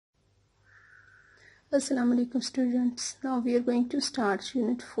Assalamu alaikum students. Now we are going to start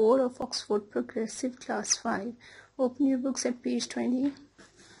Unit 4 of Oxford Progressive Class 5. Open your books at page 20.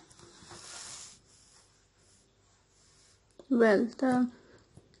 Well, the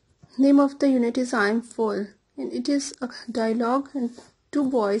name of the unit is I'm Full, and it is a dialogue, and two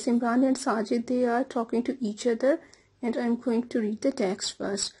boys, Imran and Sajid, they are talking to each other, and I'm going to read the text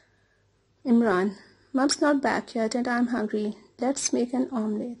first. Imran: Mom's not back yet and I'm hungry. Let's make an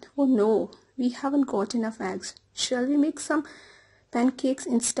omelette. Oh no, we haven't got enough eggs. Shall we make some pancakes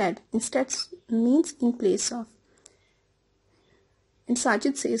instead? Instead means in place of. And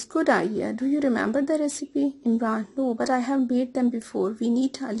Sajid says, good idea. Do you remember the recipe? Imran: no, but I have made them before. We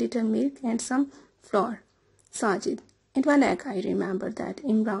need a little milk and some flour. Sajid: and one egg, I remember that.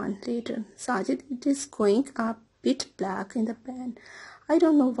 Imran later: Sajid, it is going a bit black in the pan. I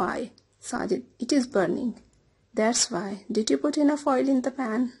don't know why. Sajid: it is burning. That's why. Did you put enough oil in the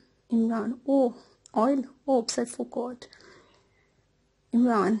pan? Imran: oh, oil? Oops, I forgot.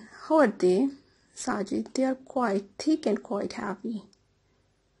 Imran: how are they? Sajid: they are quite thick and quite heavy.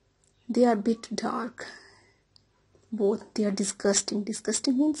 They are a bit dark. Both. They are disgusting.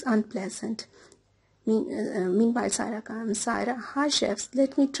 Disgusting means unpleasant. Meanwhile, Saira comes. Saira: hi chefs,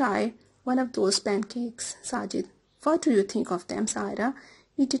 let me try one of those pancakes. Sajid: what do you think of them, Saira?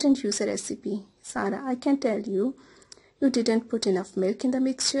 We didn't use a recipe. Saira: I can tell you. You didn't put enough milk in the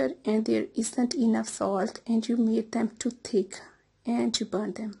mixture, and there isn't enough salt, and you made them too thick, and you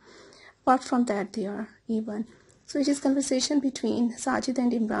burned them. Apart from that, they are even. So it is conversation between Sajid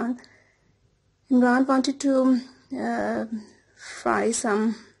and Imran. Imran wanted to fry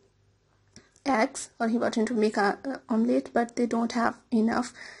some eggs, or he wanted to make a omelette, but they don't have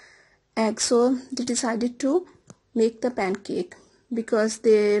enough eggs, so they decided to make the pancake because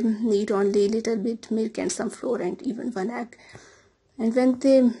they need only a little bit milk and some flour and even one egg. And when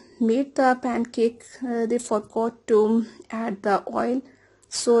they made the pancake, they forgot to add the oil,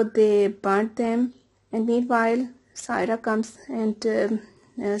 so they burnt them. And meanwhile, Saira comes and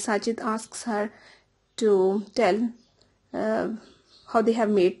Sajid asks her to tell how they have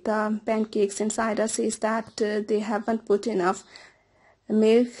made the pancakes, and Saira says that they haven't put enough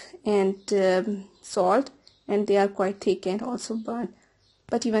milk and salt, and they are quite thick and also burnt,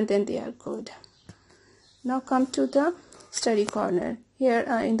 but even then they are good. Now come to the study corner. Here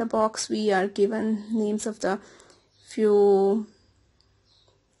in the box we are given names of the few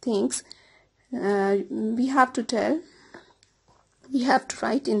things. We have to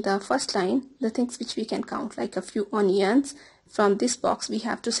write in the first line the things which we can count, like a few onions. From this box we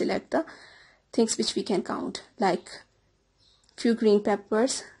have to select the things which we can count, like few green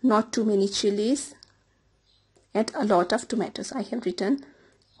peppers, not too many chilies, and a lot of tomatoes. I have written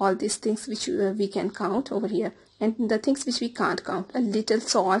all these things which we can count over here. And the things which we can't count: a little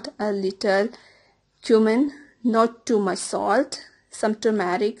salt, a little cumin, not too much salt, some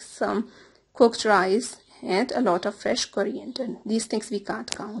turmeric, some cooked rice, and a lot of fresh coriander. These things we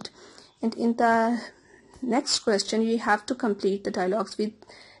can't count. And in the next question you have to complete the dialogues with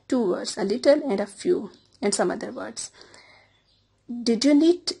two words: a little and a few, and some other words. Did you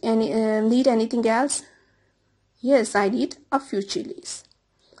need anything else? Yes, I need a few chilies.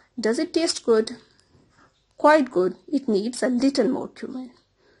 Does it taste good? Quite good. It needs a little more cumin.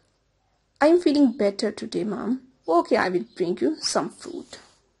 I am feeling better today, Mom. Okay, I will bring you some fruit.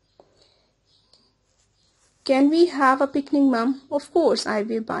 Can we have a picnic, Mom? Of course, I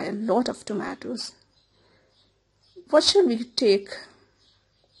will buy a lot of tomatoes. What shall we take,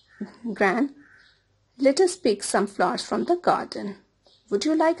 Gran? Let us pick some flowers from the garden. Would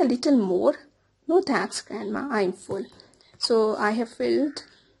you like a little more? No thanks, Grandma, I am full. So I have filled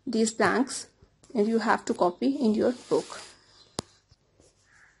these blanks, and you have to copy in your book.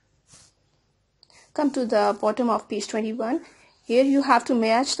 Come to the bottom of page 21. Here you have to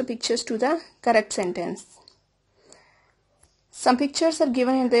match the pictures to the correct sentence. Some pictures are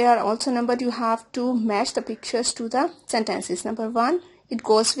given and they are also numbered. You have to match the pictures to the sentences. Number 1, it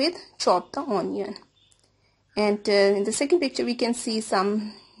goes with chop the onion. And in the second picture we can see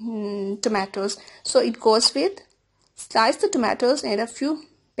some tomatoes. So it goes with slice the tomatoes and a few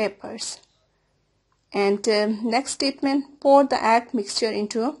peppers. And next statement, pour the egg mixture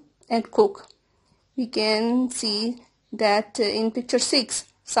into and cook. We can see that in picture 6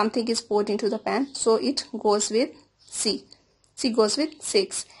 something is poured into the pan, so it goes with C. C goes with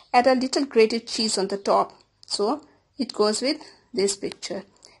 6. Add a little grated cheese on the top, so it goes with this picture.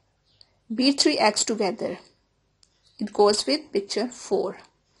 Beat 3 eggs together. It goes with picture 4.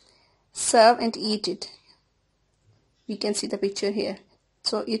 Serve and eat it. We can see the picture here,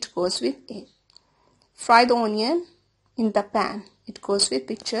 so it goes with A. Fry the onion in the pan. It goes with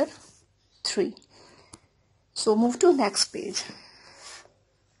picture 3. So move to next page.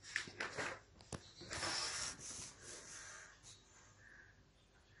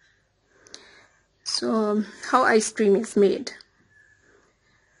 So how ice cream is made.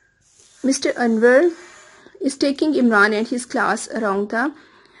 Mr. Anwar is taking Imran and his class around the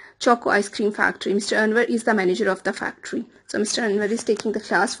Choco ice cream factory. Mr. Anwar is the manager of the factory. So Mr. Anwar is taking the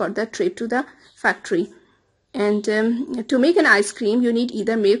class for the trip to the factory. And to make an ice cream, you need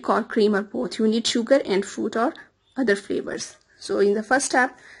either milk or cream or both. You need sugar and fruit or other flavors. So in the first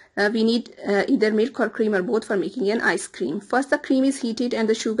step, we need either milk or cream or both for making an ice cream. First, the cream is heated and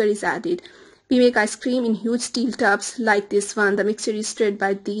the sugar is added. We make ice cream in huge steel tubs like this one. The mixture is stirred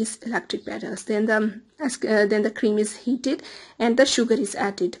by these electric paddles. Then the cream is heated and the sugar is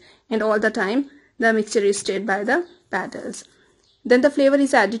added. And all the time, the mixture is stirred by the paddles. Then the flavor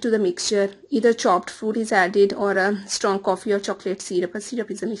is added to the mixture. Either chopped fruit is added or a strong coffee or chocolate syrup. A syrup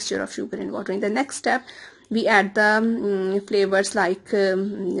is a mixture of sugar and water. In the next step, we add the flavors like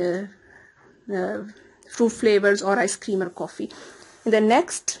fruit flavors or ice cream or coffee. In the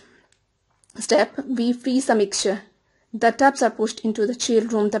next step, we freeze the mixture. The tubs are pushed into the chill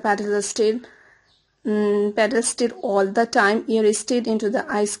room. The paddles are stirred all the time. Air is stirred into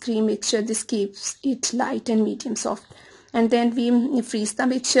the ice cream mixture. This keeps it light and medium soft. And then we freeze the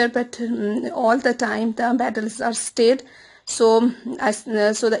mixture, but all the time the paddles are stirred. So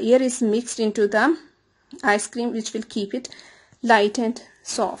the air is mixed into the ice cream, which will keep it light and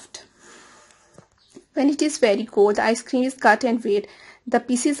soft. When it is very cold, the ice cream is cut and weighed. The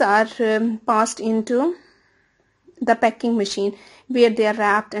pieces are passed into the packing machine where they are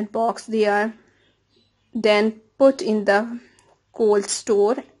wrapped and boxed. They are then put in the cold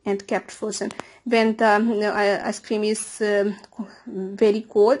store and kept frozen. When the ice cream is very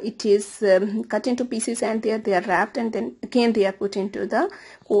cold, it is cut into pieces and they are wrapped, and then again they are put into the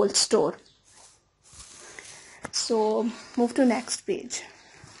cold store. So move to next page.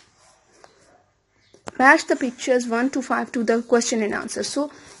 Match the pictures 1 to 5 to the question and answer.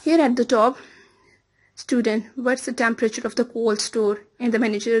 So here at the top, student, what's the temperature of the cold store? And the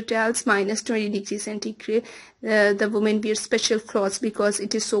manager tells -20 degrees centigrade. The woman wears special clothes because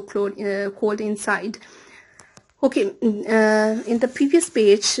it is so cold inside. Okay, in the previous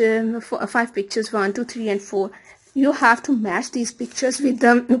page, 5 pictures, 1, 2, 3 and 4, you have to match these pictures with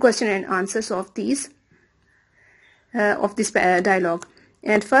the question and answers of this dialogue.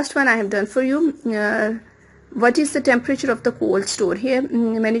 And first one I have done for you. What is the temperature of the cold store? Here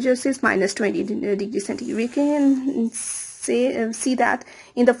manager says -20 degrees centigrade. We can see that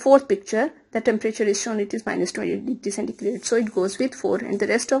in the fourth picture the temperature is shown, it is -20 degrees centigrade, so it goes with 4, and the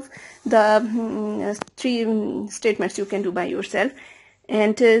rest of the 3 statements you can do by yourself.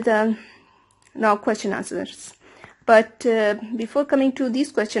 And now question answers. But before coming to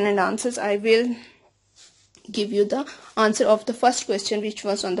these question and answers, I will give you the answer of the first question, which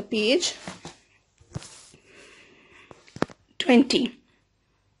was on the page 20,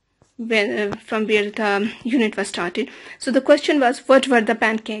 from where the unit was started. So the question was, what were the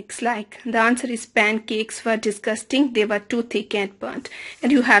pancakes like? The answer is, pancakes were disgusting. They were too thick and burnt.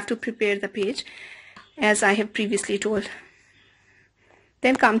 And you have to prepare the page as I have previously told.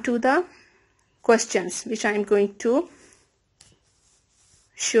 Then come to the questions, which I am going to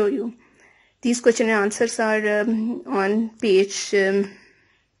show you. These question and answers are on page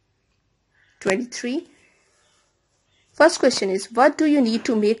 23. First question is, what do you need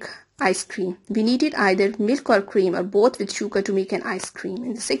to make ice cream? We needed either milk or cream or both with sugar to make an ice cream.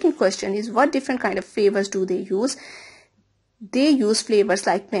 And the second question is, what different kind of flavors do they use? They use flavors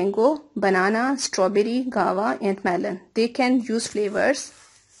like mango, banana, strawberry, guava and melon. They can use flavors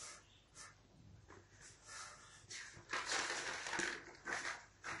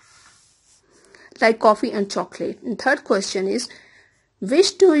like coffee and chocolate. And third question is,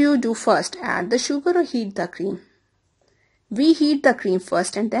 which do you do first, add the sugar or heat the cream? We heat the cream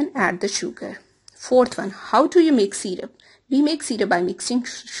first and then add the sugar. Fourth one, how do you make syrup? We make syrup by mixing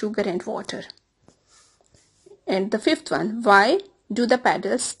sugar and water. And the fifth one, why do the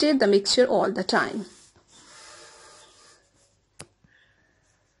paddles stir the mixture all the time?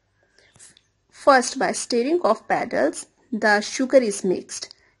 First, by stirring of paddles, the sugar is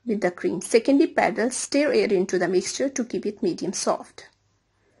mixed with the cream. Secondly, paddles stir air into the mixture to keep it medium soft.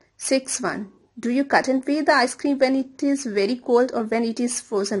 Sixth one, do you cut and weigh the ice cream when it is very cold or when it is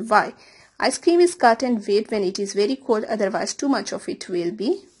frozen? Why? Ice cream is cut and weighed when it is very cold, otherwise too much of it will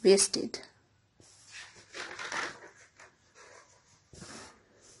be wasted.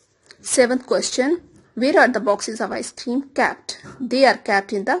 Seventh question, where are the boxes of ice cream kept? They are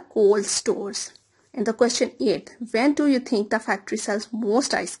kept in the cold stores. And the question 8, when do you think the factory sells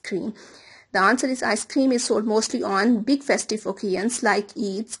most ice cream? The answer is ice cream is sold mostly on big festive occasions like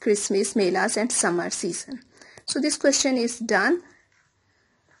Eid, Christmas, Melas and summer season. So this question is done.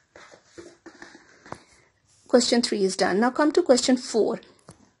 Question 3 is done. Now come to question 4.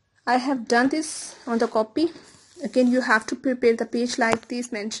 I have done this on the copy. Again, you have to prepare the page like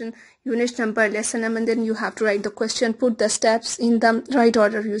this, mention unit number, lesson number, and then you have to write the question, put the steps in the right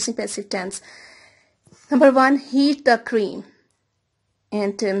order using passive tense. Number 1, heat the cream.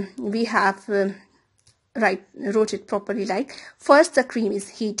 And we have wrote it properly like, first the cream is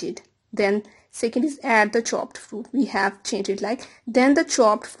heated, then second is add the chopped fruit. We have changed it like, then the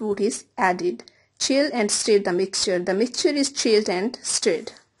chopped fruit is added. Chill and stir the mixture. The mixture is chilled and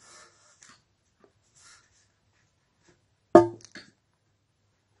stirred.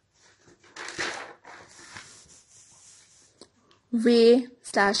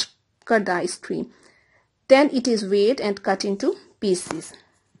 Weigh/cut the ice cream. Then it is weighed and cut into pieces.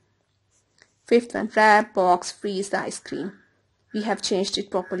 5th one, wrap, box, freeze the ice cream. We have changed it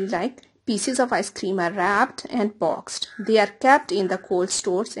properly like, pieces of ice cream are wrapped and boxed. They are kept in the cold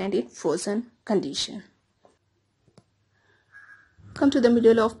stores and in frozen condition. Come to the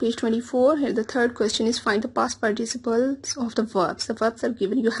middle of page 24. Here the third question is find the past participles of the verbs. The verbs are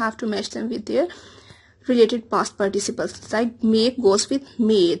given. You have to match them with their related past participles. Like make goes with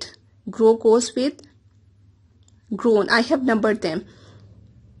made. Grow goes with grown. I have numbered them.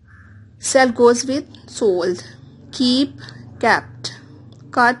 Sell goes with sold. Keep, kept.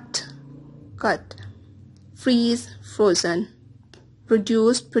 Cut, cut. Freeze, frozen.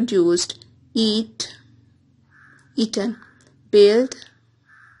 Produce, produced. Eat, eaten. Build,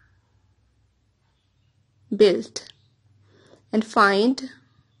 built. And find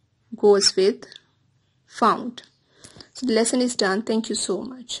goes with found. So the lesson is done. Thank you so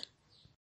much.